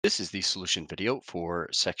This is the solution video for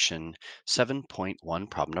section 7.1,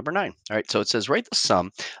 problem number 9. All right, so it says write the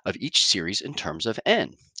sum of each series in terms of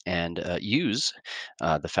n and use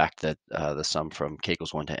the fact that the sum from k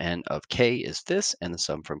equals 1 to n of k is this, and the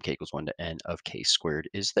sum from k equals 1 to n of k squared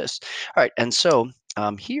is this. All right, and so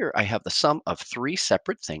here I have the sum of three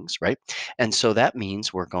separate things, right? And so that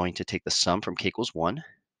means we're going to take the sum from k equals 1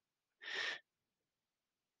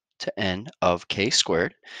 to n of k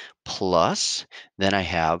squared plus, then I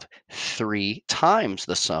have 3 times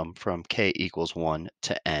the sum from k equals 1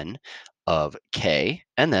 to n of k,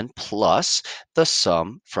 and then plus the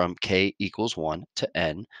sum from k equals 1 to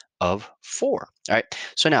n of 4. All right,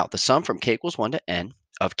 so now the sum from k equals 1 to n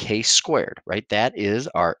of k squared, right? That is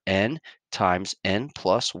our n times n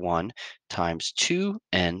plus 1 times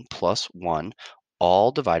 2n plus 1,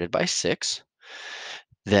 all divided by 6.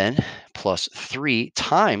 Then plus 3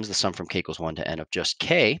 times the sum from k equals 1 to n of just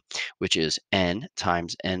k, which is n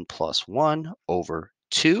times n plus 1 over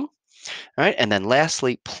 2. All right. And then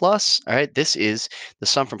lastly, plus, all right, this is the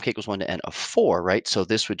sum from k equals 1 to n of 4, right? So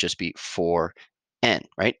this would just be 4n,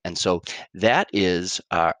 right? And so that is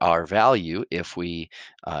our value if we,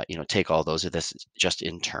 take all those. This is just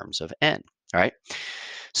in terms of n. All right.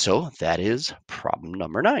 So that is problem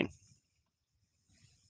number 9.